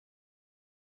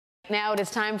Now it is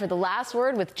time for the last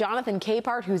word with Jonathan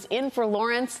Capehart, who's in for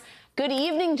Lawrence. Good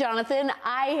evening, Jonathan.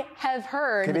 I have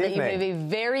heard that you have a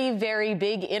very, very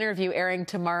big interview airing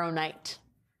tomorrow night.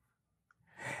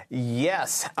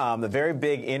 Yes, the very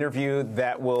big interview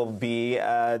that will be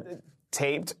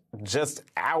taped just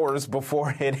hours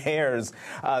before it airs.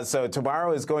 So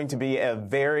tomorrow is going to be a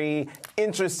very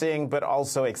interesting but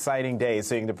also exciting day,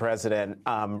 seeing the president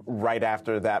right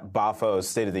after that Bafo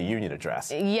State of the Union address.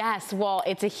 Yes, well,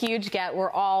 it's a huge get.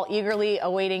 We're all eagerly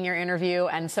awaiting your interview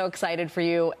and so excited for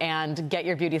you, and get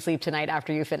your beauty sleep tonight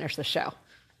after you finish the show.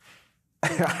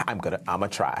 I'm gonna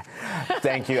try.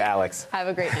 Thank you, Alex. Have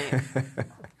a great night.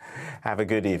 Have a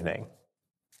good evening.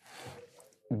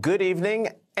 Good evening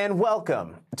and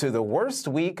welcome to the worst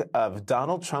week of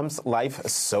Donald Trump's life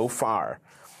so far.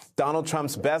 Donald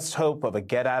Trump's best hope of a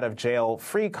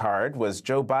get-out-of-jail-free card was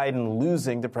Joe Biden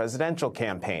losing the presidential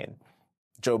campaign.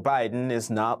 Joe Biden is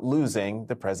not losing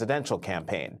the presidential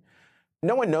campaign.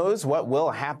 No one knows what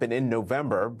will happen in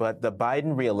November, but the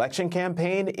Biden re-election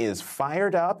campaign is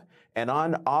fired up and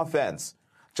on offense.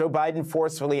 Joe Biden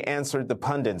forcefully answered the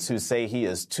pundits who say he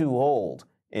is too old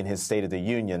in his State of the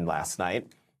Union last night.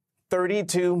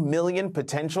 32 million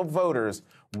potential voters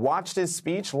watched his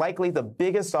speech, likely the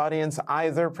biggest audience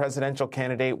either presidential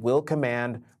candidate will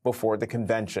command before the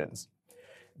conventions.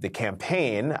 The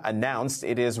campaign announced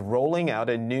it is rolling out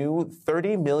a new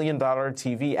 $30 million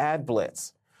TV ad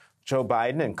blitz. Joe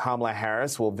Biden and Kamala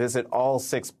Harris will visit all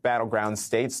 6 battleground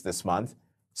states this month,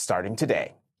 starting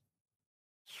today.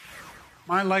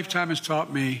 My lifetime has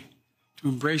taught me to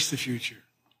embrace the future.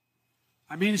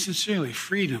 I mean it sincerely.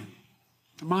 Freedom,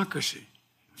 democracy,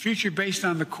 a future based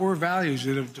on the core values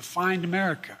that have defined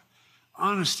America: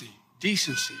 honesty,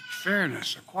 decency,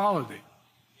 fairness, equality,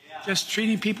 just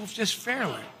treating people just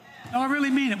fairly. No, I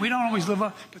really mean it. We don't always live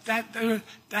up, but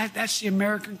that's the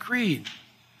American creed.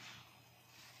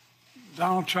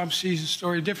 Donald Trump sees the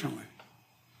story differently.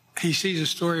 He sees a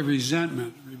story of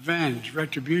resentment, revenge,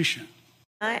 retribution.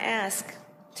 I ask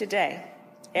today,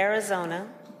 Arizona,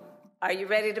 are you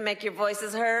ready to make your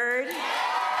voices heard? Do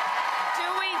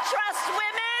we trust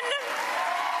women?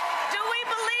 Do we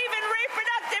believe in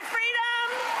reproductive freedom?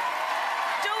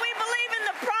 Do we believe in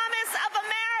the promise of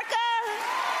America?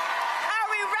 Are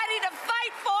we ready to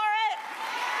fight for it?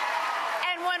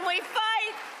 And when we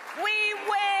fight, we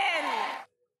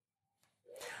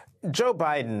win. Joe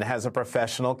Biden has a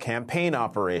professional campaign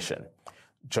operation.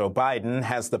 Joe Biden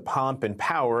has the pomp and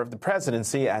power of the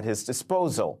presidency at his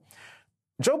disposal.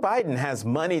 Joe Biden has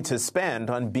money to spend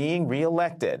on being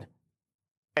reelected.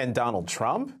 And Donald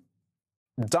Trump?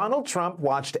 Donald Trump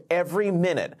watched every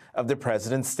minute of the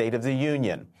president's State of the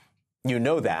Union. You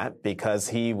know that because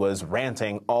he was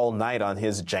ranting all night on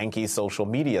his janky social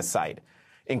media site,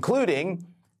 including,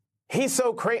 "He's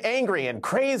so angry and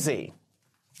crazy."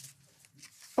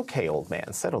 Okay, old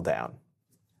man, settle down.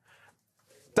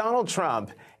 Donald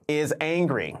Trump is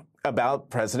angry about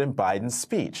President Biden's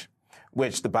speech,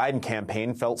 which the Biden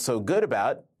campaign felt so good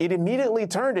about, it immediately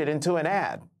turned it into an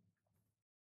ad.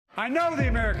 I know the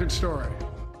American story.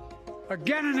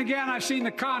 Again and again, I've seen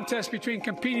the contest between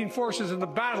competing forces in the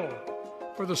battle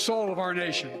for the soul of our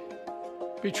nation.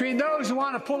 Between those who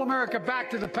want to pull America back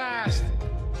to the past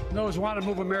and those who want to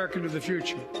move America into the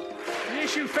future. The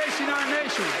issue facing our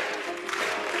nation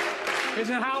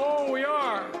isn't how old we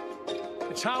are.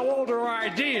 It's how old are our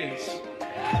ideas.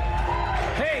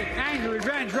 Hate, anger,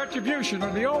 revenge, retribution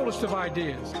are the oldest of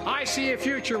ideas. I see a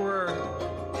future where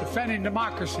defending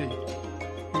democracy,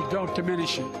 we don't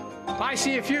diminish it. I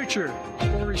see a future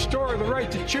where we restore the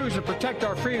right to choose and protect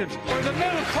our freedoms, where the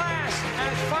middle class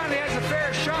finally has a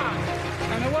fair shot,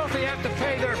 and the wealthy have to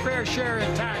pay their fair share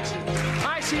in taxes.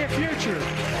 I see a future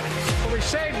where we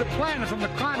save the planet from the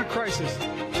climate crisis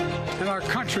and our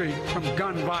country from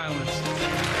gun violence.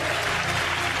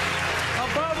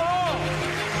 Above all,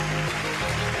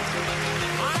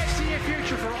 I see a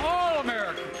future for all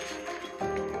Americans.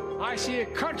 I see a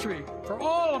country for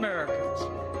all Americans.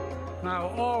 And I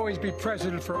will always be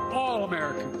president for all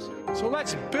Americans. So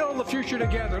let's build the future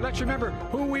together. Let's remember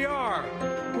who we are.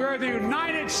 We are the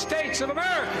United States of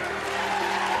America.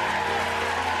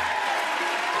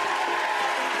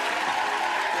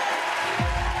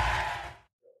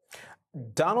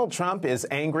 Donald Trump is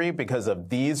angry because of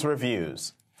these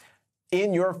reviews.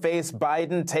 In-your-face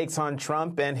Biden takes on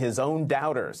Trump and his own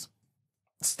doubters.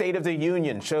 State of the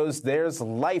Union shows there's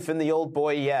life in the old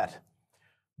boy yet.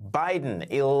 Biden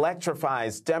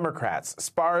electrifies Democrats,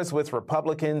 spars with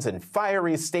Republicans in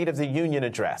fiery State of the Union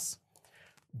address.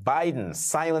 Biden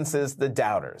silences the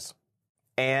doubters.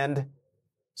 And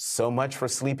so much for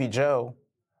Sleepy Joe.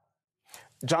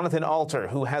 Jonathan Alter,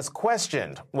 who has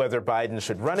questioned whether Biden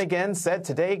should run again, said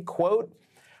today, quote,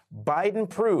 Biden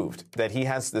proved that he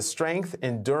has the strength,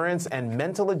 endurance, and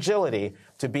mental agility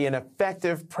to be an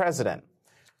effective president.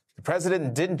 The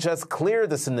president didn't just clear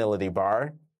the senility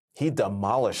bar, he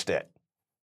demolished it.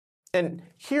 And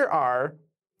here are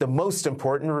the most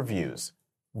important reviews.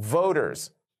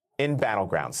 Voters in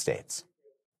battleground states.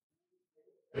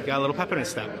 He got a little pep in his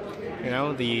step. You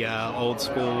know, the old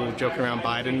school joking around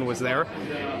Biden was there,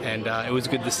 and it was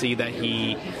good to see that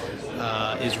he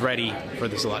is ready for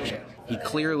this election. He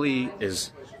clearly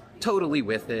is totally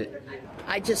with it.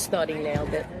 I just thought he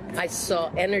nailed it. I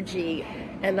saw energy,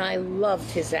 and I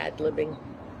loved his ad-libbing.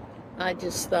 I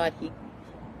just thought he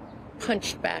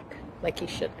punched back like he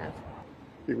should have.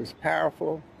 He was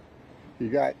powerful. He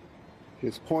got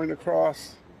his point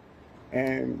across,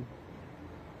 and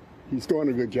he's doing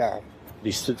a good job.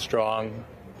 He stood strong.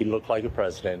 He looked like a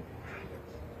president.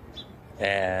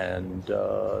 And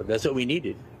that's what we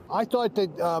needed. I thought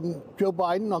that Joe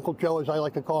Biden, Uncle Joe as I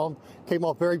like to call him, came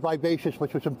off very vivacious,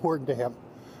 which was important to him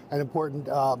and important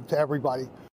to everybody.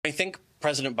 I think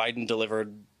President Biden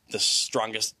delivered the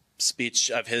strongest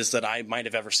speech of his that I might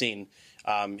have ever seen.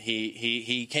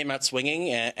 He came out swinging,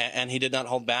 and he did not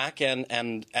hold back, and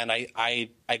I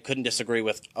couldn't disagree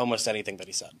with almost anything that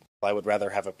he said. I would rather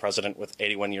have a president with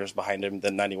 81 years behind him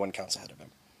than 91 counts ahead of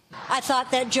him. I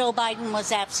thought that Joe Biden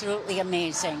was absolutely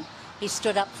amazing. He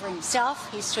stood up for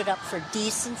himself. He stood up for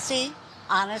decency,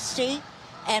 honesty,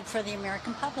 and for the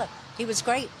American public. He was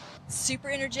great. Super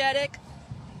energetic,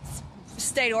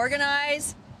 stayed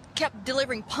organized, kept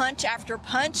delivering punch after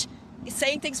punch,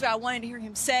 saying things that I wanted to hear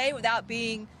him say without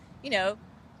being,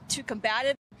 too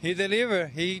combative. He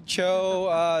delivered. He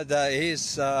showed that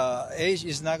his age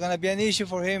is not going to be an issue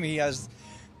for him. He has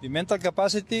the mental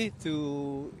capacity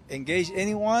to engage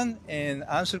anyone and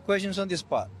answer questions on the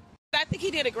spot. I think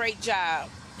he did a great job.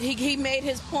 He made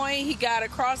his point. He got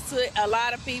across to a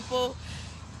lot of people.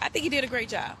 I think he did a great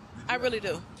job. I really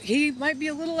do. He might be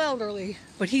a little elderly,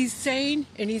 but he's sane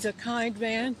and he's a kind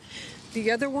man.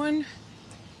 The other one,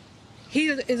 he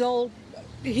is old.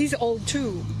 He's old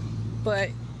too, but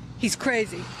he's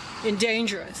crazy and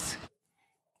dangerous.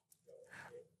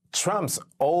 Trump's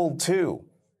old too,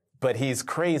 but he's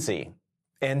crazy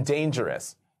and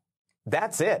dangerous.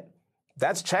 That's it.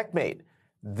 That's checkmate.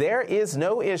 There is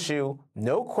no issue,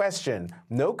 no question,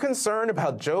 no concern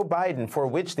about Joe Biden for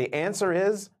which the answer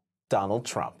is Donald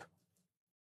Trump.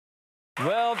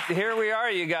 Well, here we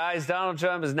are, you guys. Donald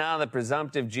Trump is now the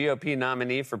presumptive GOP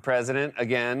nominee for president,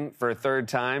 again, for a third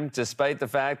time, despite the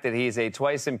fact that he's a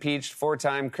twice-impeached,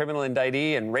 four-time criminal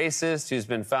indictee and racist who's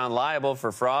been found liable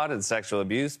for fraud and sexual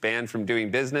abuse, banned from doing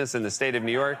business in the state of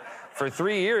New York for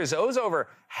 3 years, owes over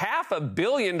 $500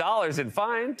 million in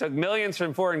fine, took millions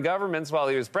from foreign governments while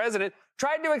he was president,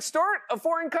 tried to extort a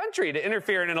foreign country to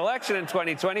interfere in an election in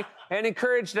 2020, and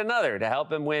encouraged another to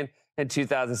help him win in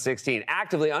 2016,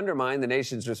 actively undermined the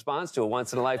nation's response to a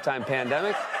once-in-a-lifetime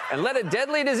pandemic, and let a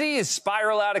deadly disease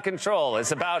spiral out of control.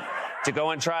 It's about to go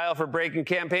on trial for breaking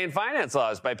campaign finance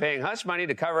laws by paying hush money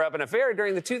to cover up an affair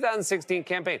during the 2016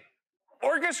 campaign.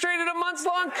 Orchestrated a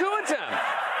months-long coup attempt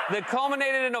that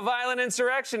culminated in a violent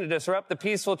insurrection to disrupt the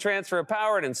peaceful transfer of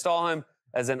power and install him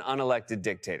as an unelected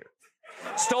dictator.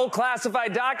 Stole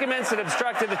classified documents and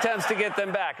obstructed attempts to get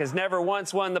them back, has never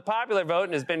once won the popular vote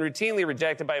and has been routinely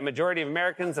rejected by a majority of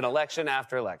Americans in election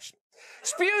after election.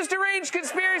 Spews deranged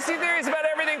conspiracy theories about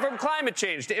everything from climate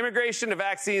change to immigration to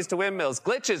vaccines to windmills,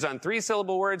 glitches on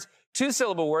 3-syllable words,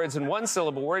 2-syllable words, and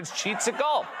 1-syllable words, cheats at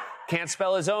golf. Can't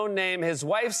spell his own name, his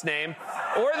wife's name,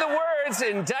 or the words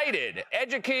indicted,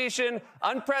 education,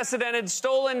 unprecedented,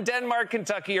 stolen, Denmark,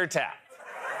 Kentucky, or tap.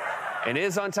 And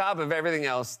is, on top of everything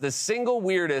else, the single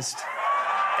weirdest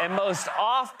and most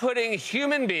off-putting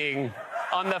human being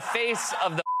on the face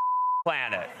of the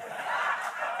planet.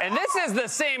 And this is the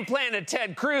same planet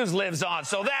Ted Cruz lives on,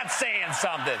 so that's saying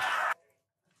something.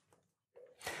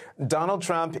 Donald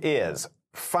Trump is,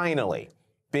 finally,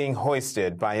 being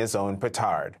hoisted by his own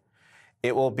petard.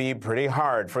 It will be pretty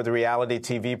hard for the reality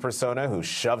TV persona who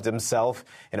shoved himself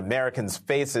in Americans'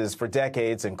 faces for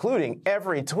decades, including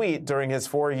every tweet during his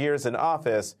 4 years in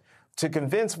office, to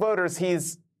convince voters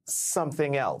he's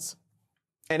something else.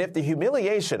 And if the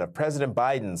humiliation of President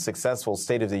Biden's successful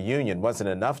State of the Union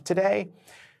wasn't enough today,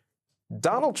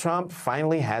 Donald Trump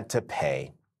finally had to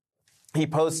pay. He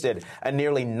posted a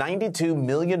nearly $92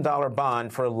 million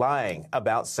bond for lying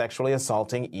about sexually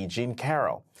assaulting E. Jean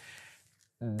Carroll.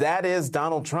 That is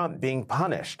Donald Trump being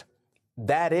punished.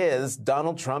 That is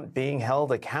Donald Trump being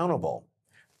held accountable.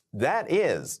 That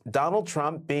is Donald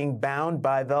Trump being bound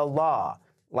by the law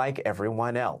like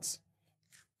everyone else.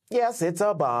 Yes, it's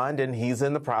a bond, and he's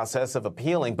in the process of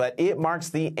appealing, but it marks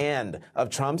the end of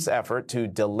Trump's effort to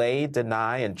delay,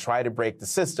 deny, and try to break the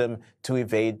system to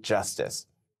evade justice.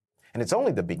 And it's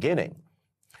only the beginning.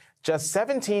 Just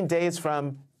 17 days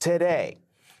from today,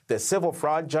 the civil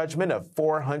fraud judgment of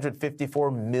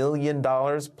 $454 million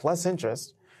plus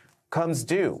interest comes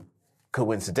due,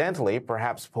 coincidentally,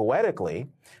 perhaps poetically,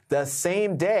 the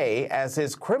same day as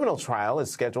his criminal trial is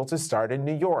scheduled to start in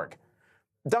New York.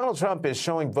 Donald Trump is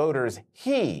showing voters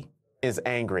he is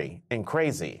angry and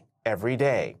crazy every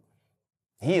day.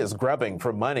 He is grubbing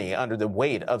for money under the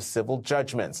weight of civil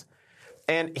judgments.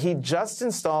 And he just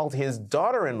installed his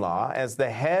daughter-in-law as the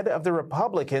head of the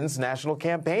Republicans' National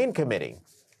Campaign Committee.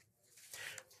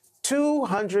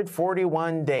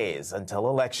 241 days until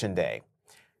Election Day.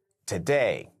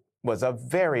 Today was a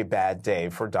very bad day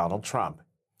for Donald Trump.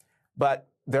 But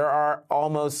there are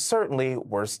almost certainly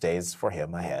worse days for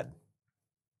him ahead.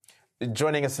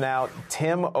 Joining us now,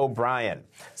 Tim O'Brien,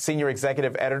 Senior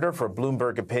Executive Editor for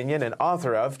Bloomberg Opinion and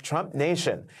author of Trump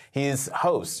Nation. He's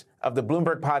host of the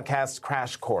Bloomberg podcast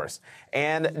Crash Course.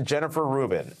 And Jennifer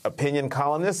Rubin, opinion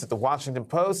columnist at The Washington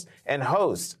Post and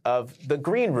host of the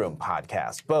Green Room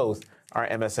podcast. Both are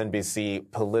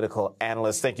MSNBC political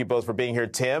analysts. Thank you both for being here.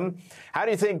 Tim, how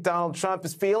do you think Donald Trump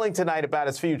is feeling tonight about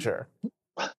his future?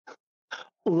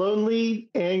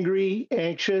 Lonely, angry,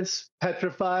 anxious,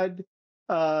 petrified.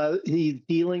 He's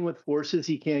dealing with forces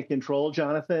he can't control,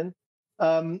 Jonathan.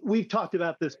 We've talked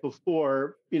about this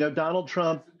before. You know, Donald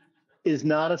Trump is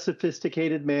not a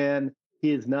sophisticated man.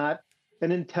 He is not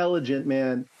an intelligent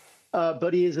man,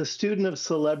 but he is a student of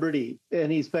celebrity,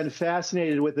 and he's been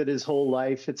fascinated with it his whole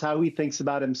life. It's how he thinks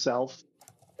about himself.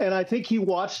 And I think he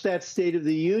watched that State of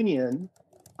the Union,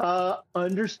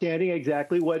 understanding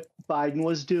exactly what Biden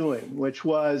was doing, which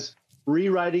was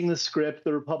rewriting the script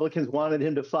the Republicans wanted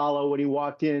him to follow when he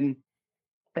walked in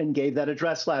and gave that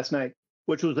address last night,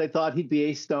 which was they thought he'd be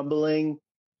a stumbling,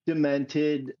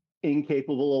 demented,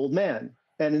 incapable old man.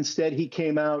 And instead, he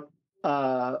came out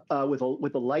with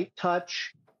a light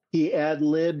touch. He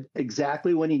ad-libbed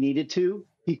exactly when he needed to.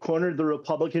 He cornered the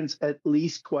Republicans at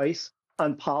least twice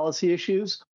on policy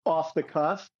issues off the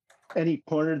cuff, and he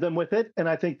cornered them with it. And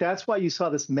I think that's why you saw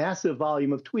this massive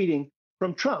volume of tweeting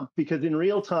from Trump, because in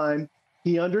real time,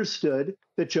 he understood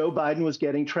that Joe Biden was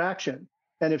getting traction.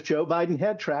 And if Joe Biden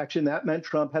had traction, that meant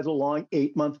Trump has a long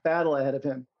 8-month battle ahead of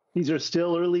him. These are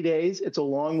still early days. It's a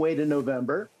long way to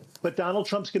November. But Donald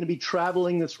Trump's going to be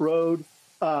traveling this road,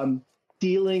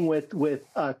 dealing with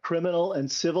criminal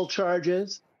and civil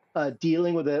charges,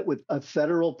 dealing with a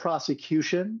federal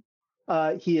prosecution.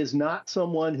 He is not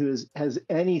someone who has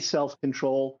any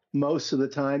self-control most of the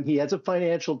time. He has a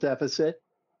financial deficit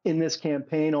in this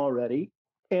campaign already.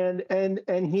 And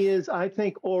he is, I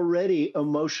think, already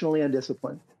emotionally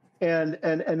undisciplined. And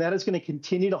that is going to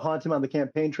continue to haunt him on the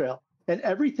campaign trail. And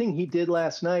everything he did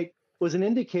last night was an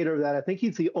indicator of that. I think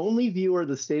he's the only viewer of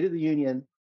the State of the Union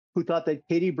who thought that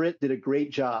Katie Britt did a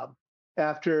great job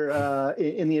after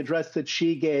in the address that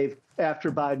she gave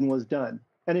after Biden was done.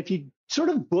 And if you sort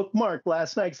of bookmark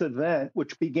last night's event,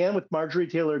 which began with Marjorie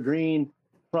Taylor Greene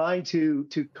trying to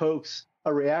coax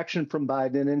a reaction from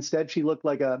Biden, and instead she looked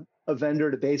like a vendor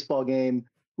at a baseball game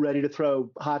ready to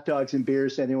throw hot dogs and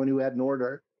beers to anyone who had an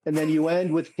order. And then you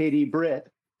end with Katie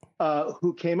Britt,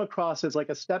 who came across as like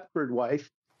a Stepford wife.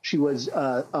 She was,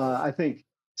 I think,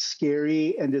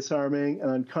 scary and disarming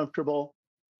and uncomfortable.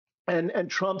 And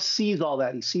Trump sees all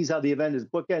that. He sees how the event is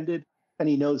bookended, and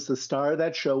he knows the star of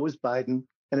that show was Biden,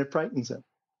 and it frightens him.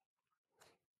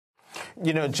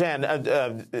 You know,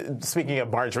 Jen, speaking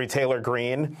of Marjorie Taylor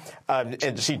Greene,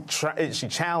 and she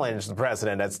challenged the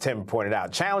president, as Tim pointed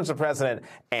out, challenged the president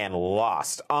and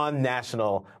lost on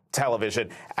national television.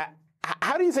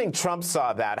 How do you think Trump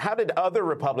saw that? How did other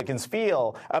Republicans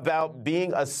feel about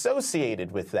being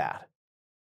associated with that?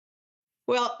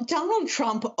 Well, Donald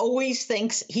Trump always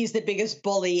thinks he's the biggest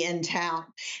bully in town.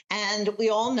 And we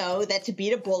all know that to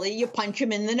beat a bully, you punch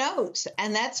him in the nose.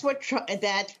 And that's what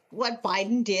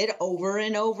Biden did over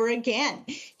and over again.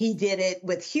 He did it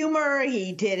with humor.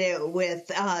 He did it with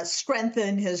strength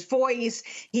in his voice.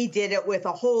 He did it with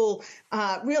a whole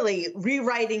really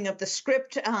rewriting of the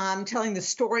script, telling the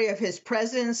story of his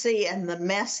presidency and the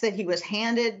mess that he was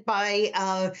handed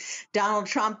by Donald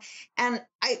Trump. And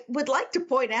I would like to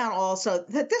point out also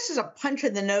that this is a punch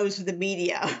in the nose of the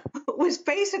media, who was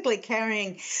basically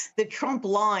carrying the Trump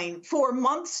line for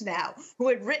months now, who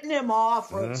had written him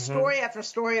off, wrote story after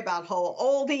story about how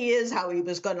old he is, how he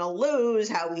was going to lose,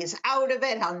 how he's out of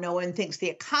it, how no one thinks the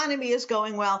economy is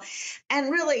going well.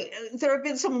 And really, there have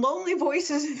been some lonely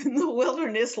voices in the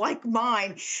wilderness like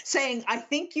mine saying, I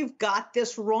think you've got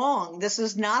this wrong. This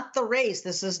is not the race.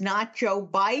 This is not Joe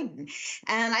Biden.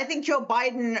 And I think Joe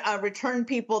Biden returned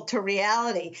people to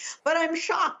reality. But I'm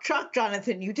shocked,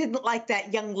 Jonathan, you didn't like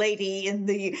that young lady in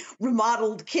the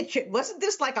remodeled kitchen. Wasn't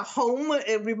this like a home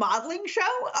remodeling show?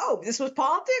 Oh, this was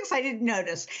politics? I didn't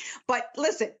notice. But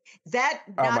listen, to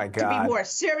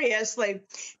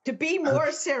be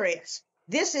more serious,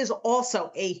 this is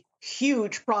also a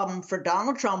huge problem for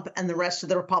Donald Trump and the rest of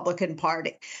the Republican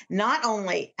Party. Not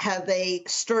only have they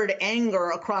stirred anger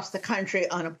across the country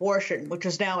on abortion, which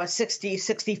is now a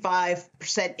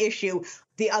 65% issue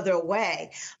the other way,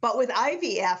 but with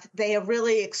IVF, they have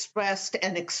really expressed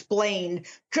and explained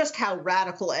just how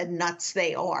radical and nuts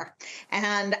they are.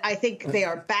 And I think they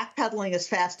are backpedaling as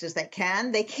fast as they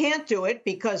can. They can't do it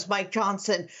because Mike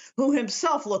Johnson, who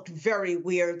himself looked very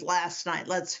weird last night,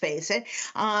 let's face it,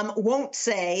 won't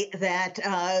say that,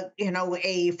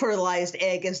 a fertilized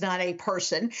egg is not a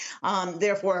person.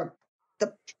 Therefore,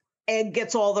 the egg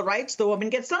gets all the rights, the woman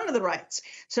gets none of the rights.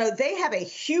 So they have a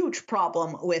huge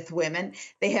problem with women.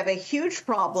 They have a huge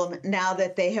problem now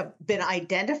that they have been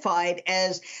identified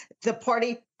as the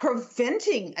party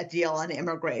preventing a deal on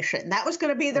immigration. That was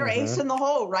going to be their ace in the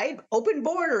hole, right? Open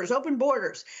borders, open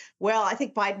borders. Well, I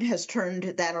think Biden has turned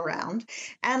that around.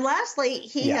 And lastly,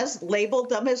 he has labeled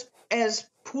them as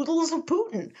poodles of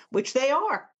Putin, which they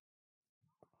are.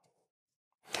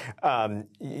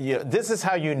 This is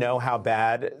how you know how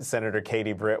bad Senator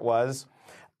Katie Britt was.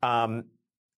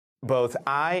 Both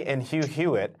I and Hugh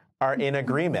Hewitt are in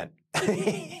agreement.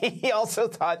 He also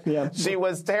thought she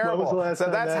was terrible. So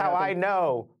that's how I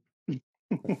know.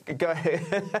 Go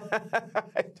ahead.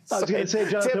 I was going to say,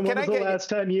 Jonathan, when was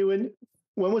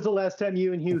the last time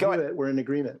you and Hugh Hewitt were in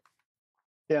agreement?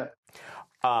 Yeah.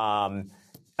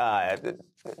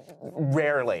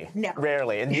 Rarely,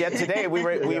 and yet today we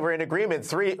were in agreement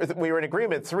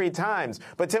three times.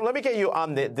 But Tim, let me get you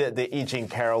on the E. Jean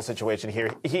Carroll situation here.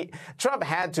 Trump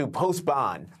had to post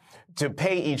bond to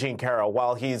pay E. Jean Carroll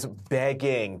while he's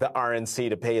begging the RNC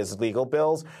to pay his legal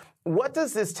bills. What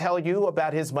does this tell you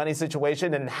about his money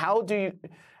situation, and how do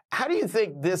you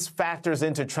think this factors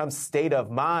into Trump's state of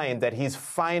mind that he's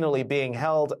finally being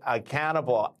held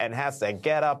accountable and has to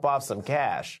get up off some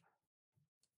cash?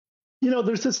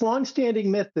 There's this longstanding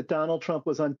myth that Donald Trump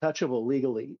was untouchable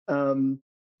legally.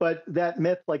 But that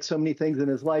myth, like so many things in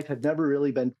his life, had never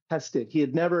really been tested. He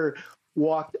had never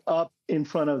walked up in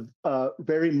front of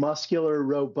very muscular,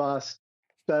 robust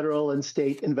federal and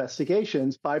state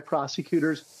investigations by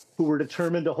prosecutors who were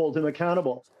determined to hold him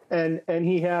accountable. And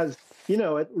he has,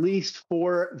 at least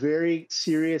 4 very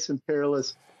serious and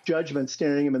perilous judgments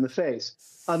staring him in the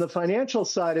face. On the financial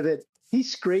side of it,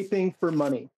 he's scraping for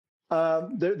money.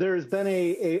 There has been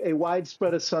a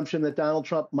widespread assumption that Donald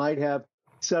Trump might have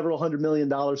several $100 million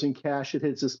in cash at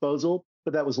his disposal,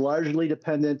 but that was largely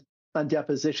dependent on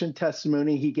deposition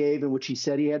testimony he gave in which he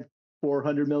said he had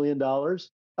 $400 million.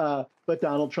 But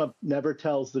Donald Trump never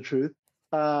tells the truth.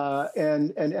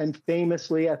 And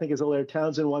famously, I think as Alaire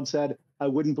Townsend once said, I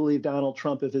wouldn't believe Donald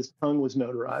Trump if his tongue was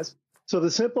notarized. So the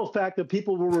simple fact that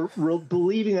people were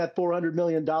believing that $400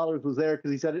 million was there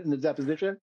because he said it in the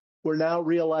deposition, we're now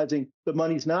realizing the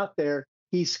money's not there.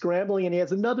 He's scrambling, and he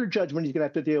has another judgment he's going to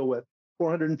have to deal with,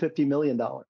 $450 million.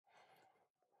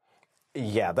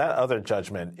 Yeah, that other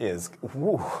judgment is,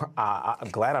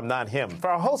 I'm glad I'm not him for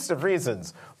a host of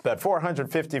reasons, but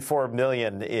 $454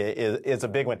 million is a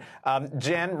big one.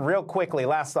 Jen, real quickly,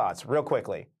 last thoughts, real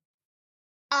quickly.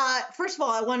 First of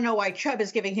all, I want to know why Chubb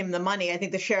is giving him the money. I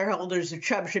think the shareholders of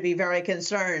Chubb should be very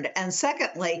concerned. And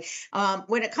secondly,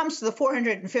 when it comes to the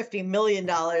 $450 million,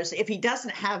 if he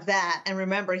doesn't have that, and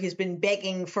remember, he's been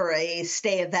begging for a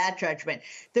stay of that judgment,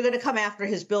 they're going to come after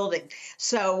his building.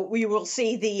 So we will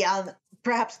see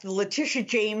perhaps the Letitia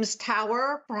James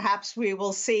Tower. Perhaps we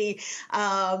will see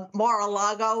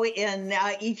Mar-a-Lago in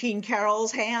E. Jean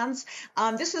Carroll's hands.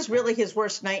 This is really his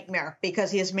worst nightmare because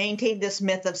he has maintained this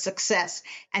myth of success,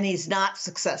 and he's not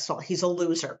successful. He's a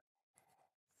loser.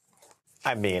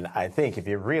 I mean, I think if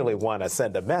you really want to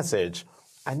send a message,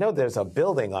 I know there's a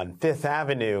building on Fifth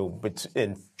Avenue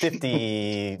in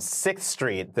 56th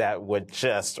Street that would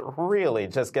just really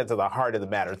just get to the heart of the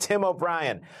matter. Tim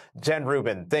O'Brien, Jen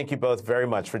Rubin, thank you both very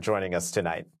much for joining us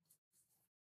tonight.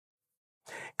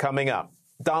 Coming up,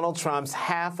 Donald Trump's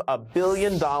 $500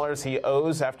 million he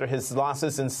owes after his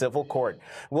losses in civil court.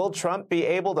 Will Trump be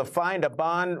able to find a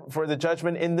bond for the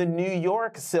judgment in the New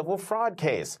York civil fraud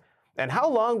case? And how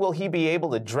long will he be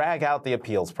able to drag out the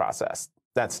appeals process?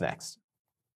 That's next.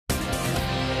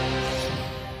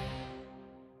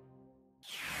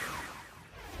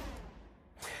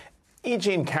 E.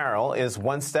 Jean Carroll is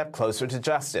one step closer to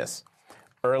justice.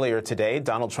 Earlier today,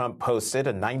 Donald Trump posted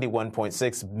a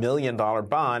 $91.6 million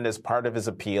bond as part of his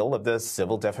appeal of the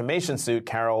civil defamation suit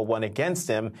Carroll won against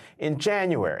him in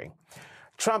January.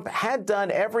 Trump had done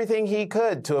everything he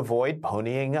could to avoid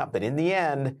ponying up, but in the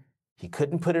end, he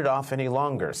couldn't put it off any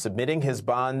longer, submitting his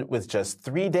bond with just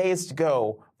 3 days to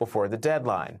go before the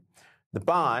deadline. The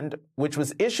bond, which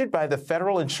was issued by the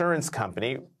federal insurance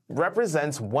company,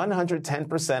 represents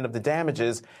 110% of the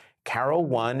damages Carroll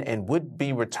won and would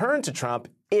be returned to Trump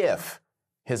if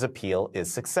his appeal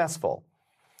is successful.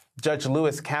 Judge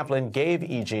Lewis Kaplan gave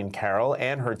E. Jean Carroll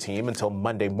and her team until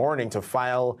Monday morning to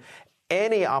file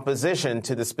any opposition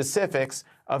to the specifics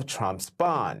of Trump's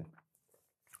bond.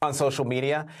 On social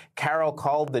media, Carroll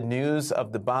called the news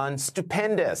of the bond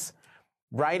stupendous,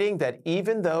 writing that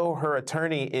even though her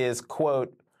attorney is,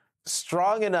 quote,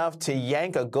 strong enough to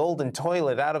yank a golden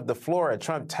toilet out of the floor at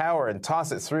Trump Tower and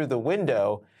toss it through the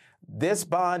window, this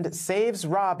bond saves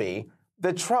Robbie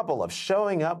the trouble of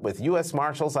showing up with U.S.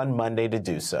 Marshals on Monday to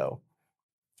do so.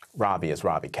 Robbie is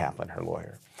Robbie Kaplan, her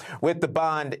lawyer. With the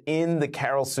bond in the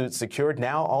Carroll suit secured,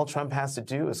 now all Trump has to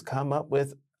do is come up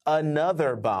with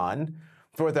another bond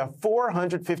for the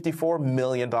 $454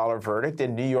 million verdict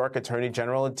in New York Attorney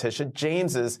General Letitia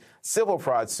James's civil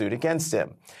fraud suit against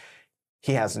him.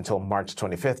 He has until March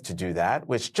 25th to do that,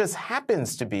 which just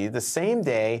happens to be the same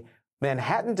day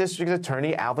Manhattan District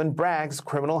Attorney Alvin Bragg's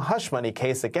criminal hush money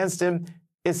case against him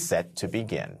is set to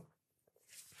begin.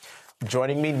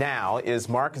 Joining me now is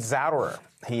Mark Zauderer.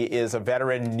 He is a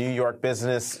veteran New York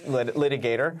business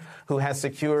litigator who has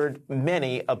secured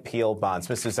many appeal bonds.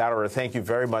 Mr. Zauderer, thank you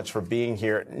very much for being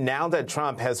here. Now that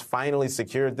Trump has finally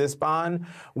secured this bond,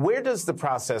 where does the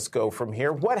process go from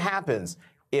here? What happens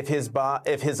if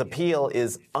his appeal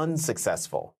is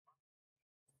unsuccessful?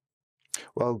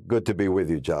 Well, good to be with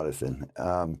you, Jonathan.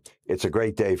 It's a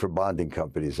great day for bonding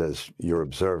companies, as you're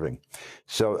observing.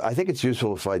 So I think it's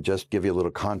useful if I just give you a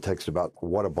little context about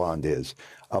what a bond is.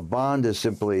 A bond is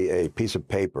simply a piece of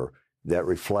paper that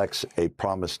reflects a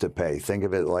promise to pay. Think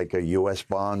of it like a U.S.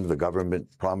 bond. The government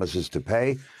promises to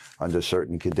pay under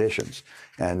certain conditions.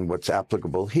 And what's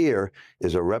applicable here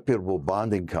is a reputable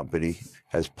bonding company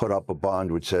has put up a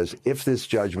bond which says, if this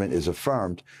judgment is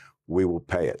affirmed, we will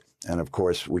pay it. And of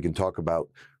course, we can talk about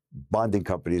bonding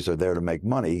companies are there to make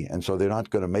money, and so they're not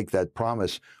going to make that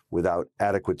promise without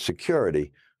adequate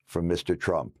security from Mr.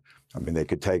 Trump. I mean, they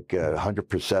could take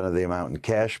 100% of the amount in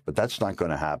cash, but that's not going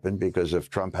to happen because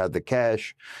if Trump had the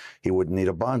cash, he wouldn't need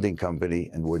a bonding company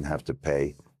and wouldn't have to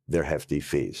pay their hefty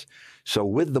fees. So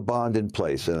with the bond in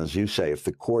place, and as you say, if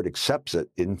the court accepts it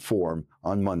in form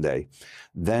on Monday,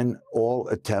 then all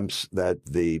attempts that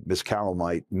Ms. Carroll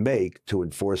might make to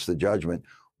enforce the judgment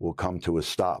will come to a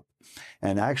stop.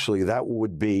 And actually, that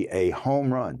would be a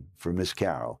home run for Ms.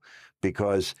 Carroll,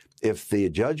 because if the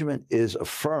judgment is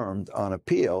affirmed on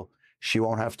appeal, she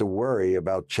won't have to worry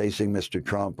about chasing Mr.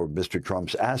 Trump or Mr.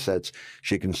 Trump's assets.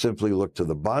 She can simply look to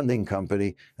the bonding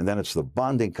company, and then it's the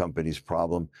bonding company's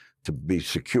problem to be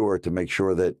secure, to make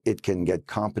sure that it can get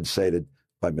compensated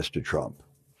by Mr. Trump.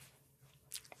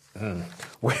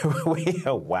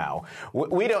 Wow.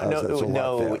 We don't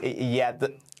know yet.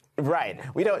 Right.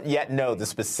 We don't yet know the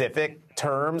specific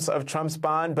terms of Trump's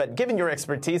bond, but given your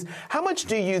expertise, how much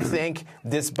do you think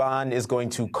this bond is going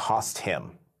to cost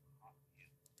him?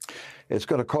 It's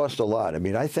going to cost a lot. I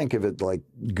mean, I think of it like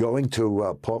going to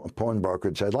a pawnbroker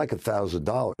and say, I'd like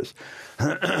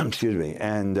 $1,000. Excuse me.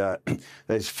 And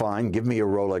that's fine. Give me a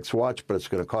Rolex watch, but it's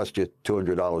going to cost you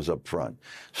 $200 up front.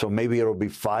 So maybe it'll be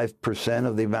 5%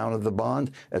 of the amount of the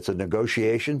bond. It's a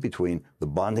negotiation between the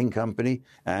bonding company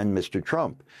and Mr.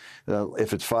 Trump.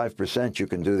 If it's 5%, you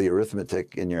can do the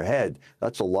arithmetic in your head.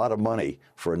 That's a lot of money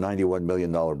for a $91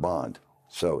 million bond.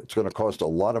 So it's going to cost a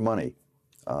lot of money.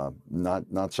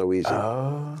 Not so easy.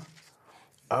 Oh,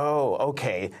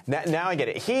 okay. Now I get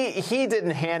it. He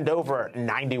didn't hand over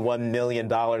 $91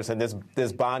 million, and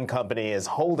this bond company is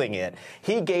holding it.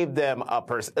 He gave them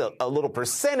a little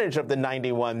percentage of the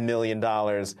 $91 million,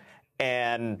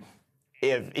 and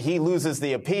if he loses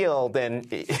the appeal, then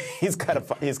he's got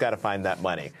to find that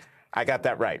money. I got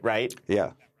that right?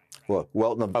 Yeah. Well,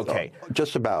 no, okay,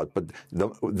 just about. But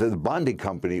the bonding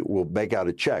company will make out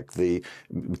a check. The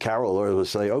Carroll lawyer will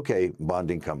say, "Okay,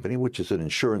 bonding company, which is an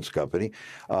insurance company,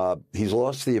 he's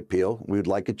lost the appeal. We'd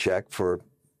like a check for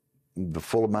the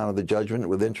full amount of the judgment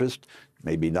with interest."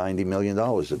 Maybe $90 million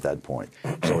at that point.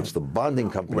 So it's the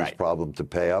bonding company's problem to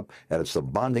pay up, and it's the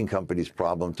bonding company's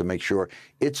problem to make sure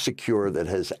it's secure, that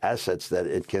has assets that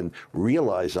it can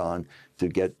realize on to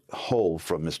get whole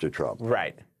from Mr. Trump.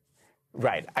 Right.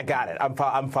 Right. I got it.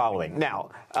 I'm following. Now,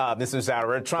 Mr.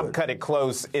 Zauderer, Trump cut it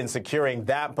close in securing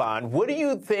that bond. What do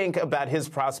you think about his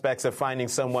prospects of finding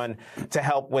someone to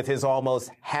help with his almost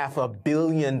 $500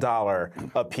 million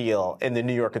appeal in the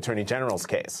New York Attorney General's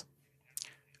case?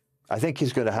 I think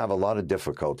he's going to have a lot of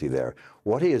difficulty there.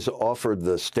 What he has offered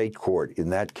the state court in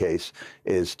that case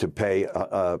is to pay,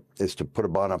 is to put a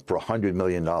bond up for $100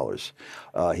 million.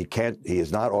 He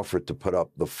has not offered to put up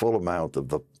the full amount of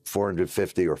the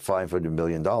 $450 or $500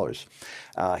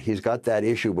 million. He's got that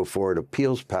issue before an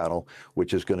appeals panel,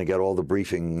 which is going to get all the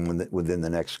briefing within the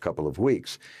next couple of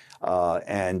weeks.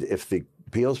 And if the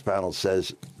appeals panel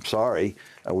says, sorry,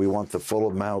 we want the full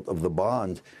amount of the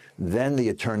bond, then the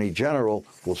Attorney General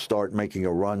will start making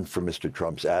a run for Mr.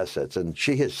 Trump's assets. And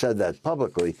she has said that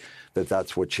publicly, that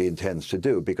that's what she intends to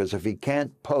do. Because if he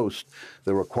can't post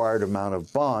the required amount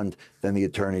of bond, then the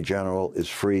Attorney General is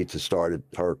free to start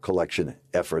her collection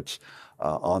efforts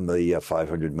on the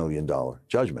 $500 million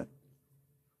judgment.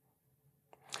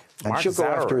 And she'll go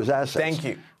after his assets. Thank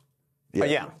you.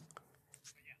 Yeah.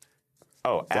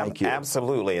 Oh,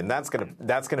 absolutely, and that's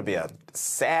gonna be a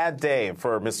sad day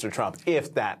for Mr. Trump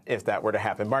if that were to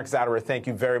happen. Mark Zauderer, thank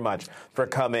you very much for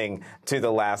coming to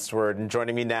The Last Word. And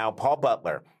joining me now, Paul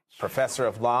Butler, professor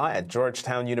of law at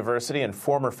Georgetown University and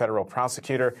former federal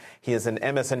prosecutor. He is an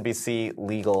MSNBC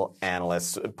legal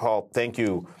analyst. Paul, thank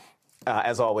you,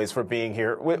 as always, for being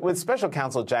here. With Special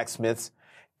Counsel Jack Smith's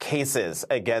cases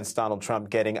against Donald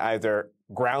Trump getting either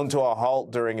ground to a halt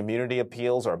during immunity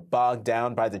appeals or bogged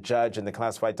down by the judge in the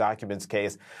classified documents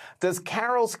case, does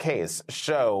Carroll's case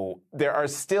show there are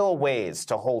still ways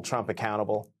to hold Trump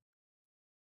accountable?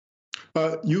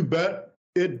 You bet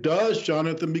it does,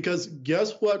 Jonathan, because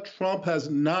guess what Trump has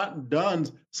not done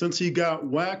since he got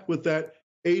whacked with that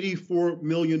 $84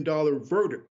 million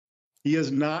verdict? He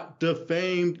has not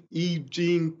defamed E.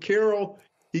 Jean Carroll.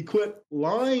 He quit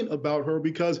lying about her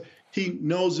because he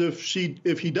knows if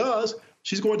he does,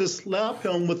 she's going to slap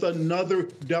him with another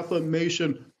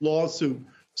defamation lawsuit.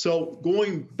 So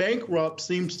going bankrupt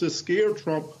seems to scare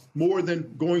Trump more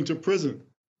than going to prison.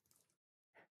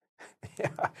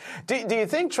 Yeah. Do you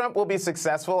think Trump will be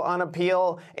successful on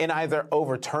appeal in either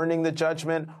overturning the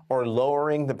judgment or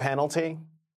lowering the penalty?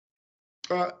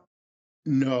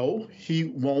 No, he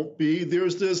won't be.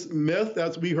 There's this myth,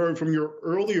 as we heard from your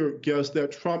earlier guest,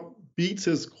 that Trump beats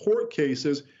his court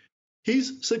cases.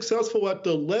 He's successful at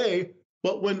delay,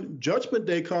 but when Judgment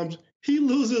Day comes, he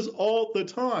loses all the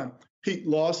time. He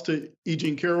lost to E.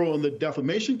 Jean Carroll in the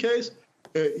defamation case.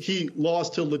 He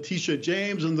lost to Letitia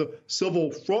James in the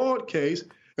civil fraud case.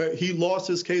 He lost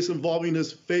his case involving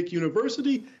his fake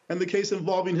university and the case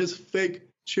involving his fake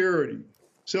charity.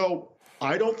 So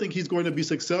I don't think he's going to be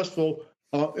successful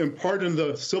in part in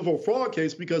the civil fraud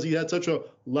case because he had such a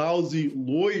lousy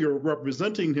lawyer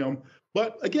representing him.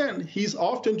 But again, he's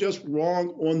often just wrong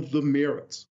on the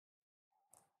merits.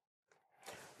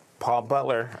 Paul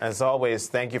Butler, as always,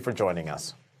 thank you for joining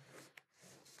us.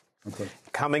 Okay.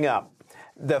 Coming up,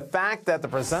 the fact that the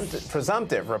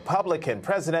presumptive Republican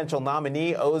presidential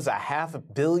nominee owes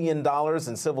 $500 million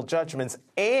in civil judgments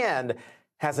and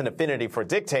has an affinity for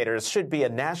dictators should be a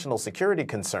national security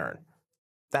concern.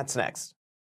 That's next.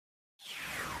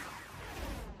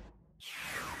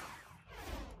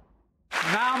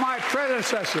 Now my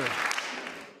predecessor,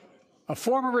 a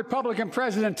former Republican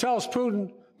president, tells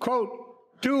Putin, quote,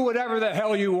 "Do whatever the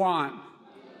hell you want."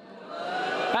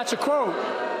 That's a quote.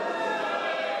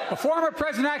 A former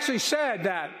president actually said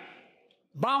that,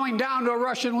 bowing down to a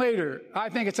Russian leader. I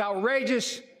think it's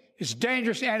outrageous, it's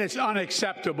dangerous, and it's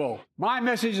unacceptable. My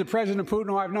message to President Putin,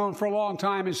 who I've known for a long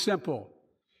time, is simple.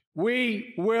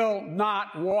 We will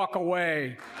not walk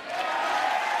away.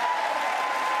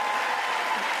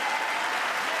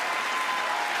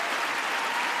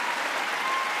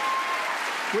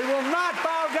 We will not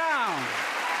bow down.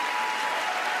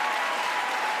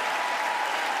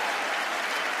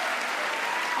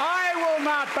 I will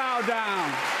not bow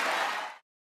down.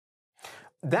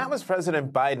 That was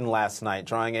President Biden last night,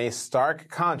 drawing a stark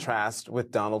contrast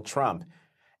with Donald Trump.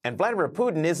 And Vladimir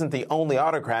Putin isn't the only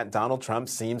autocrat Donald Trump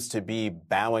seems to be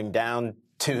bowing down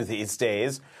to these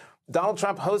days. Donald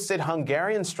Trump hosted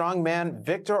Hungarian strongman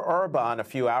Viktor Orban a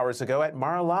few hours ago at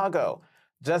Mar-a-Lago,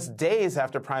 just days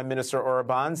after Prime Minister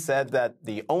Orban said that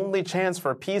the only chance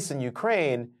for peace in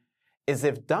Ukraine is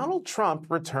if Donald Trump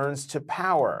returns to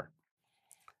power.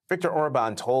 Viktor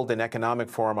Orban told an economic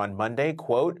forum on Monday,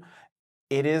 quote,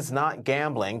 "It is not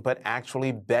gambling, but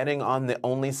actually betting on the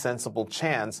only sensible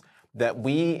chance that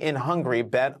we in Hungary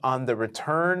bet on the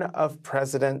return of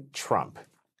President Trump."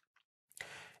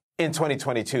 In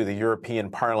 2022, the European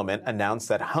Parliament announced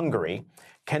that Hungary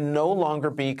can no longer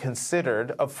be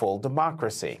considered a full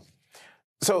democracy.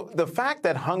 So the fact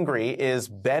that Hungary is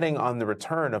betting on the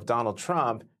return of Donald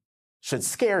Trump should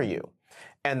scare you.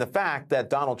 And the fact that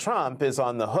Donald Trump is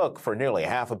on the hook for nearly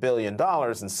 $500 million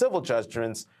in civil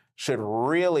judgments should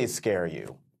really scare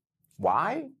you.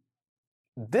 Why?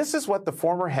 This is what the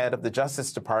former head of the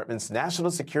Justice Department's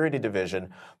National Security Division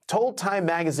told Time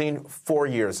magazine 4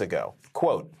 years ago.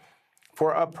 Quote,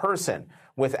 "For a person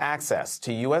with access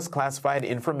to U.S. classified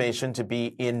information to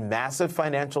be in massive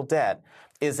financial debt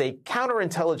is a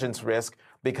counterintelligence risk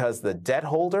because the debt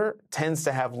holder tends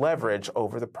to have leverage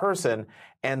over the person,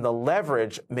 and the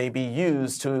leverage may be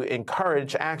used to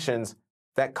encourage actions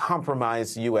that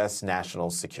compromise U.S. national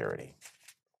security."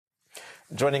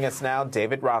 Joining us now,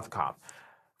 David Rothkopf,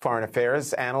 foreign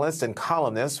affairs analyst and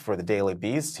columnist for the Daily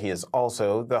Beast. He is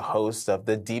also the host of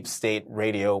the Deep State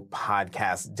Radio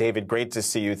podcast. David, great to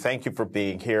see you. Thank you for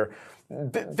being here.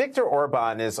 Viktor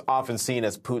Orban is often seen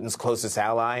as Putin's closest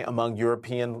ally among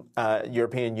European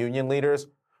Union leaders.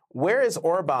 Where is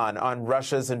Orban on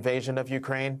Russia's invasion of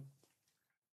Ukraine?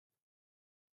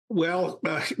 Well,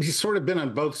 he's sort of been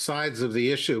on both sides of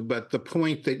the issue, but the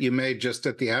point that you made just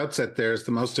at the outset there is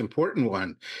the most important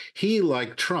one. He,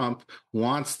 like Trump,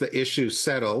 wants the issue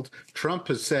settled. Trump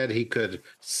has said he could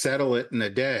settle it in a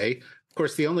day. Of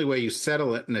course, the only way you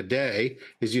settle it in a day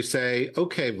is you say,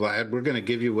 okay, Vlad, we're going to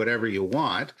give you whatever you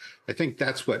want. I think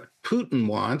that's what Putin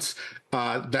wants.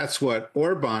 That's what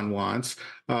Orban wants.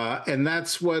 And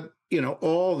that's what,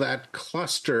 all that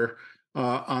cluster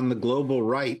on the global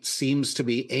right seems to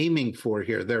be aiming for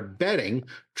here. They're betting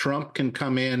Trump can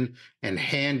come in and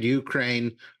hand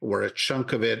Ukraine or a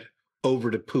chunk of it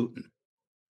over to Putin.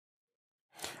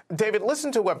 David,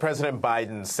 listen to what President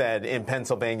Biden said in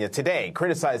Pennsylvania today,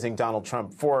 criticizing Donald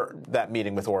Trump for that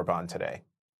meeting with Orban today.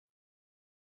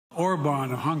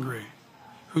 Orban of Hungary,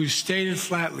 who stated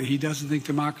flatly he doesn't think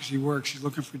democracy works, he's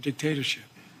looking for dictatorship.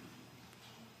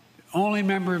 Only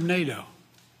member of NATO.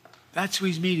 That's who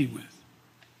he's meeting with.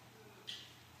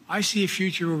 I see a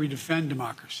future where we defend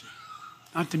democracy,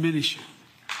 not diminish it.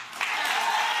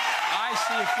 I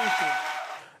see a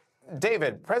future.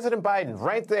 David, President Biden,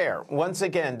 right there, once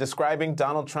again, describing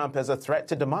Donald Trump as a threat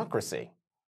to democracy.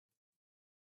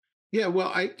 Yeah, well,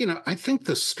 I think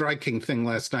the striking thing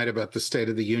last night about the State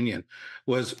of the Union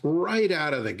was right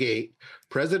out of the gate,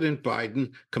 President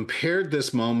Biden compared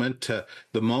this moment to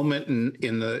the moment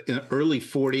in the early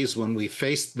 40s when we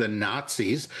faced the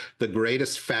Nazis, the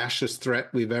greatest fascist threat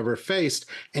we've ever faced.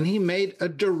 And he made a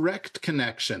direct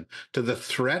connection to the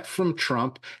threat from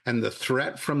Trump and the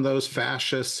threat from those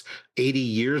fascists 80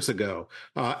 years ago.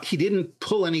 He didn't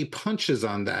pull any punches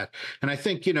on that. And I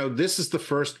think, this is the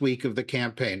first week of the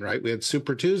campaign, right? We had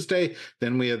Super Tuesday,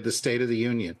 then we had the State of the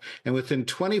Union. And within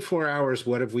 24 hours,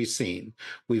 what have we seen?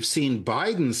 We've seen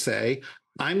Biden say,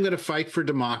 I'm going to fight for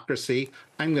democracy.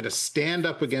 I'm going to stand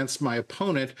up against my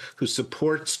opponent who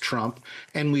supports Trump.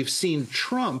 And we've seen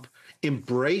Trump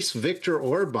embrace Viktor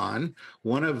Orban,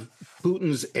 one of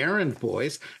Putin's errand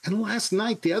boys. And last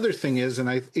night, the other thing is, and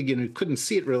I couldn't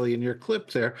see it really in your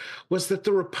clip there, was that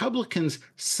the Republicans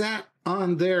sat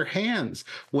on their hands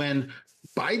when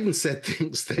Biden said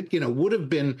things that, would have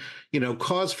been,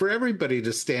 cause for everybody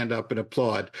to stand up and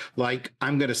applaud, like,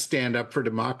 I'm going to stand up for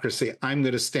democracy. I'm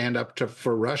going to stand up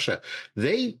for Russia.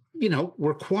 They,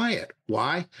 were quiet.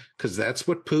 Why? Because that's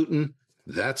what Putin,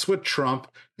 that's what Trump,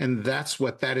 and that's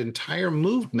what that entire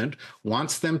movement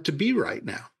wants them to be right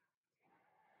now.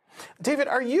 David,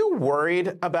 are you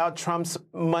worried about Trump's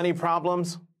money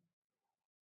problems?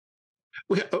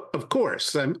 Well, of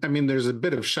course. I mean, there's a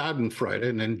bit of schadenfreude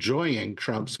in enjoying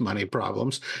Trump's money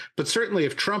problems. But certainly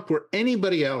if Trump were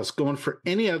anybody else going for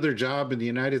any other job in the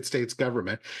United States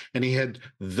government, and he had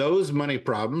those money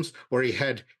problems, or he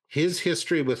had his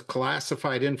history with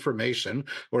classified information,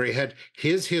 or he had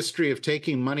his history of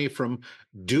taking money from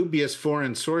dubious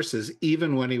foreign sources,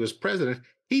 even when he was president,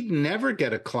 he'd never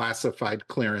get a classified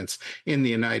clearance in the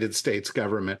United States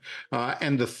government.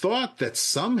 And the thought that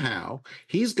somehow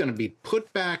he's going to be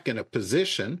put back in a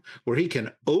position where he can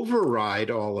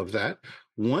override all of that,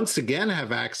 once again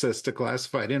have access to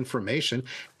classified information,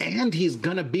 and he's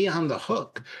going to be on the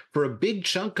hook for a big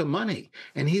chunk of money,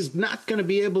 and he's not going to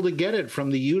be able to get it from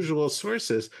the usual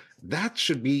sources. That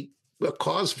should be a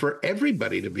cause for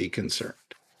everybody to be concerned.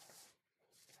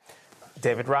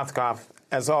 David Rothkopf,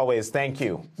 as always, thank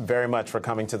you very much for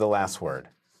coming to The Last Word.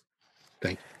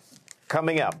 Thank you.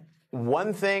 Coming up,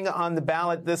 one thing on the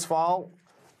ballot this fall.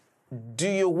 Do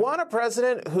you want a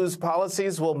president whose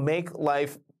policies will make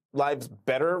lives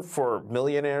better for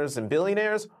millionaires and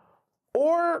billionaires,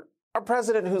 or a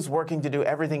president who's working to do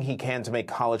everything he can to make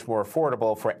college more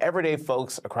affordable for everyday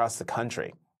folks across the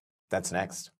country? That's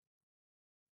next.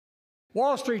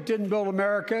 Wall Street didn't build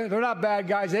America. They're not bad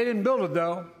guys. They didn't build it,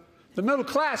 though. The middle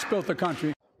class built the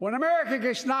country. When America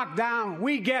gets knocked down,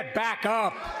 we get back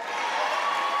up.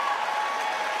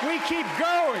 We keep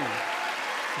going.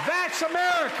 That's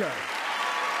America.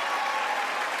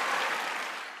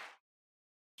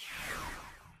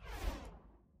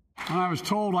 And I was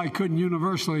told I couldn't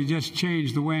universally just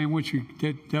change the way in which we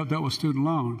dealt with student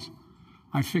loans.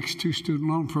 I fixed 2 student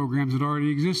loan programs that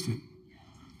already existed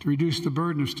to reduce the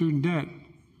burden of student debt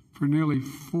for nearly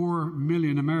 4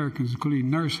 million Americans, including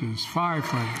nurses,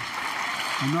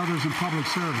 firefighters, and others in public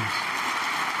service.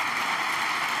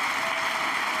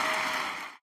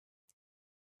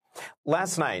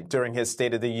 Last night, during his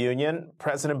State of the Union,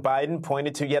 President Biden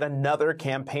pointed to yet another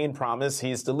campaign promise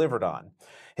he's delivered on.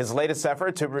 His latest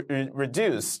effort to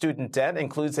reduce student debt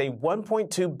includes a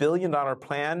 $1.2 billion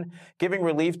plan giving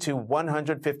relief to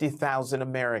 150,000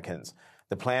 Americans.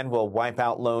 The plan will wipe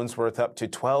out loans worth up to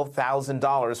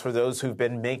 $12,000 for those who've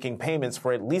been making payments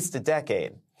for at least a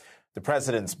decade. The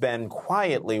president's been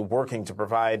quietly working to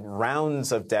provide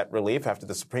rounds of debt relief after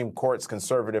the Supreme Court's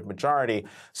conservative majority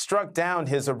struck down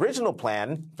his original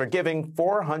plan for giving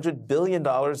 $400 billion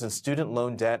in student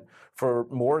loan debt for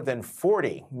more than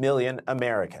 40 million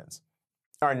Americans.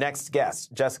 Our next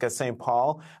guest, Jessica St.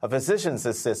 Paul, a physician's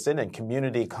assistant and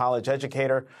community college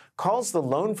educator, calls the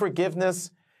loan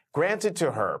forgiveness granted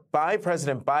to her by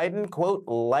President Biden, quote,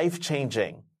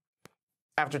 life-changing.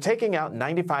 After taking out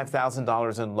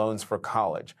 $95,000 in loans for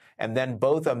college and then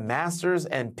both a master's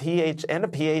and a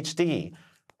PhD,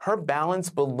 her balance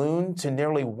ballooned to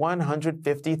nearly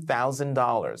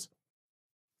 $150,000.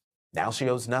 Now she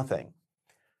owes nothing.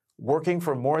 Working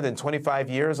for more than 25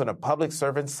 years on a public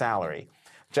servant's salary,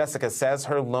 Jessica says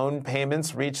her loan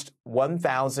payments reached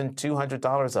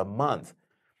 $1,200 a month.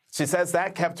 She says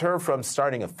that kept her from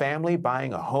starting a family,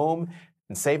 buying a home,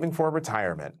 and saving for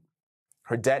retirement.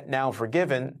 Her debt now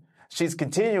forgiven, she's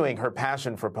continuing her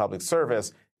passion for public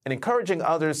service and encouraging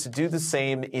others to do the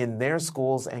same in their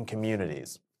schools and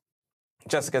communities.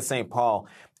 Jessica St. Paul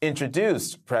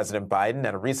introduced President Biden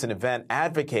at a recent event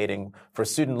advocating for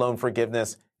student loan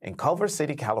forgiveness in Culver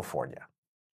City, California.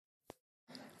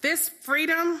 This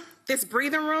freedom, this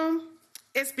breathing room,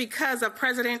 is because of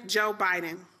President Joe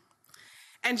Biden.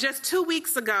 And just 2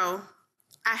 weeks ago,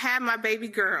 I had my baby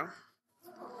girl.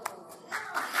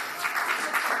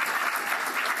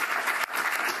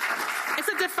 It's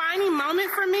a defining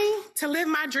moment for me to live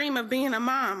my dream of being a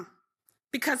mom,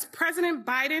 because President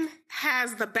Biden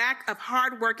has the back of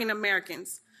hardworking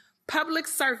Americans, public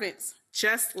servants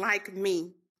just like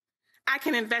me. I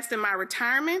can invest in my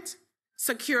retirement,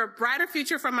 secure a brighter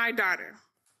future for my daughter.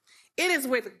 It is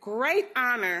with great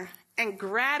honor and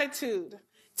gratitude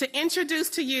to introduce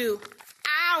to you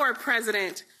our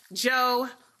President, Joe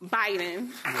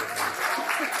Biden.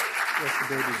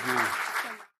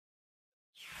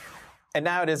 And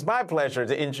now it is my pleasure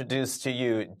to introduce to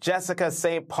you Jessica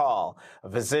St. Paul, a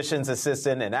physician's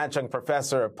assistant and adjunct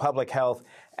professor of public health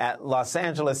at Los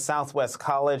Angeles Southwest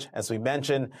College. As we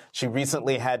mentioned, she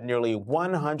recently had nearly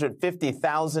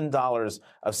 $150,000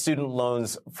 of student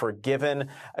loans forgiven.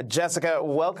 Jessica,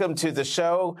 welcome to the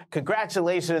show.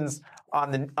 Congratulations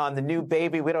on the new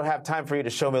baby. We don't have time for you to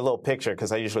show me a little picture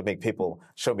because I usually make people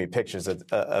show me pictures of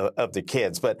the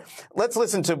kids. But let's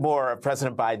listen to more of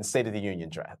President Biden's State of the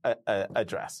Union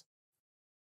address.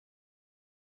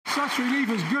 Such relief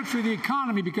is good for the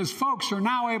economy because folks are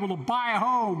now able to buy a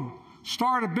home,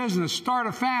 start a business, start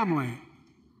a family.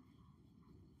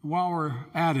 While we're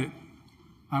at it,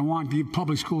 I want to give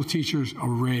public school teachers a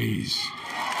raise.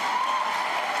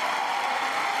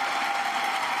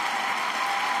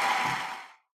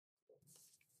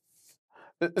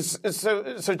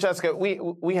 So Jessica,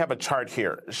 we have a chart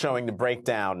here showing the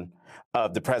breakdown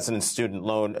of the president's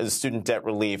student debt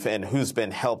relief and who's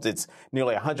been helped. It's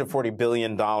nearly $140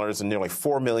 billion and nearly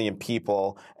 4 million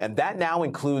people, and that now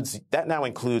includes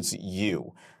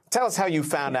you. Tell us how you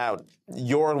found out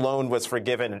your loan was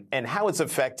forgiven and how it's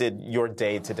affected your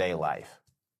day-to-day life.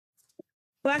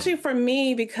 Well, actually, for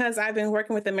me, because I've been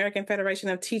working with the American Federation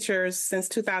of Teachers since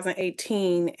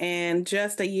 2018, and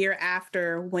just a year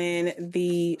after when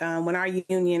when our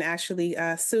union actually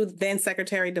sued then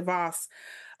Secretary DeVos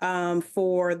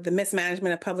for the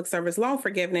mismanagement of public service loan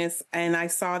forgiveness, and I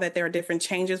saw that there are different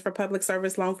changes for public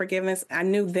service loan forgiveness, I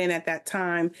knew then at that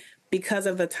time, because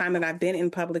of the time that I've been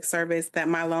in public service, that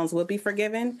my loans would be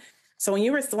forgiven. So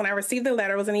when I received the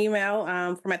letter, it was an email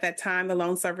from at that time, the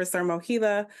loan servicer,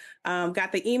 Mohila,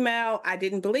 got the email. I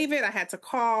didn't believe it. I had to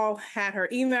call, had her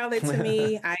email it to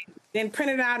me. I then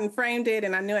printed it out and framed it.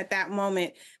 And I knew at that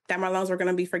moment that my loans were going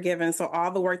to be forgiven. So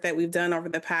all the work that we've done over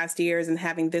the past years and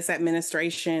having this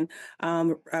administration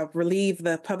relieve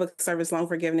the public service loan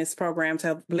forgiveness program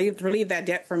to relieve that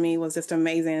debt for me was just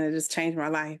amazing. It just changed my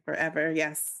life forever.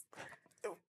 Yes.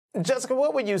 Jessica,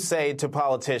 what would you say to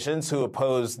politicians who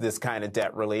oppose this kind of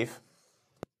debt relief?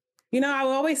 You know, I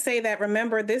will always say that,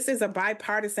 remember, this is a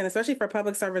bipartisan, especially for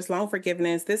public service loan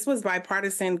forgiveness. This was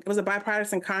bipartisan. It was a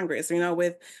bipartisan Congress, you know,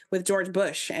 with George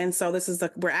Bush. And so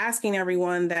we're asking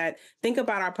everyone that think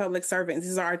about our public servants.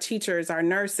 These are our teachers, our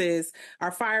nurses,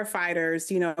 our firefighters,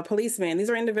 you know, policemen. These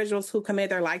are individuals who commit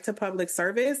their life to public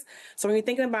service. So when you're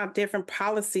thinking about different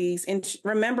policies, and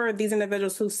remember these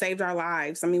individuals who saved our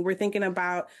lives. I mean, we're thinking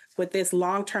about with this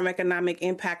long-term economic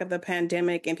impact of the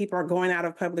pandemic and people are going out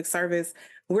of public service.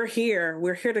 We're here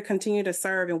to continue to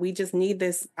serve, and we just need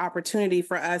this opportunity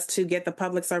for us to get the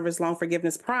public service loan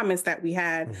forgiveness promise that we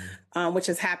had, which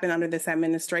has happened under this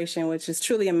administration, which is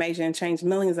truly amazing and changed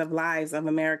millions of lives of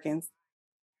Americans.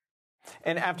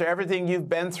 And after everything you've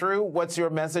been through, what's your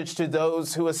message to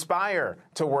those who aspire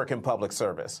to work in public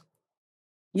service?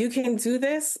 You can do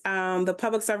this. The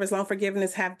public service loan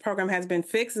forgiveness program has been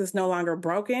fixed. It's no longer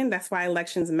broken. That's why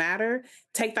elections matter.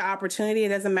 Take the opportunity. It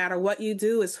doesn't matter what you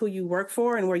do. It's who you work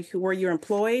for and where you're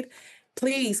employed.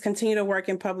 Please continue to work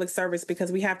in public service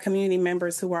because we have community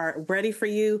members who are ready for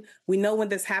you. We know when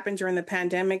this happened during the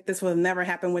pandemic, this will never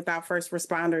happen without first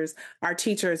responders, our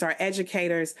teachers, our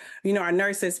educators, you know, our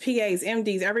nurses, PAs,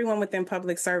 MDs, everyone within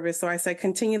public service. So I said,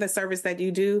 continue the service that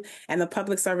you do, and the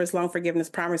public service loan forgiveness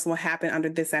promise will happen under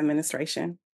this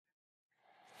administration.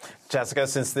 Jessica,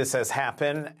 since this has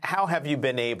happened, how have you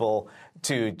been able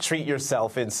to treat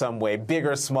yourself in some way, big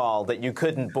or small, that you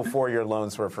couldn't before your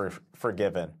loans were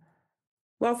forgiven?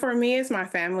 Well, for me, it's my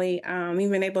family.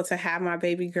 Even able to have my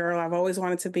baby girl. I've always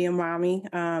wanted to be a mommy.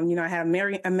 You know, I had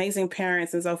amazing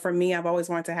parents. And so for me, I've always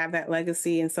wanted to have that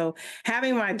legacy. And so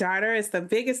having my daughter is the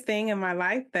biggest thing in my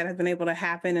life that has been able to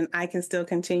happen. And I can still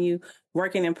continue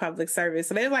working in public service.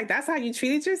 So they're like, that's how you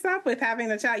treated yourself with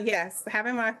having a child? Yes,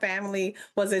 having my family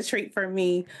was a treat for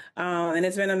me. And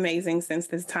it's been amazing since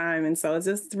this time. And so it's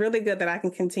just really good that I can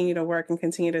continue to work and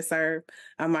continue to serve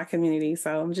my community.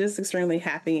 So I'm just extremely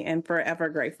happy and forever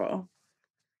grateful.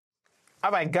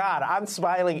 Oh my God, I'm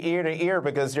smiling ear to ear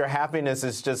because your happiness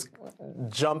is just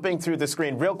jumping through the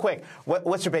screen. Real quick,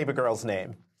 what's your baby girl's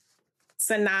name?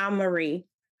 Sanaa Marie.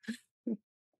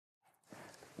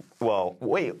 Well,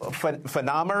 wait,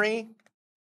 Sanaa Marie?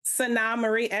 Sanaa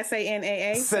Marie,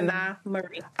 Sanaa. Sanaa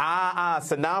Marie.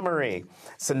 Sanaa Marie.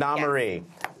 Sanaa Marie.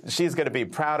 She's going to be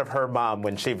proud of her mom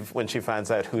when she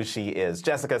finds out who she is.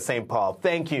 Jessica St. Paul,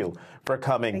 thank you for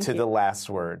coming to The Last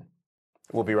Word.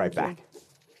 We'll be right back.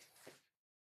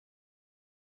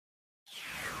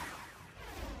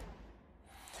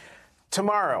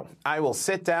 Tomorrow, I will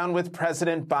sit down with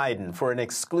President Biden for an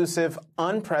exclusive,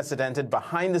 unprecedented,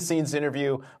 behind-the-scenes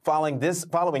interview following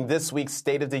this week's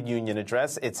State of the Union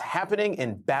address. It's happening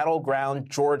in Battleground,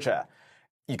 Georgia.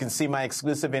 You can see my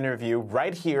exclusive interview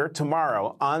right here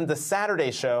tomorrow on The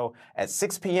Saturday Show at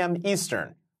 6 p.m.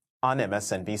 Eastern on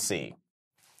MSNBC.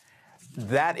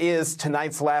 That is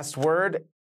tonight's Last Word.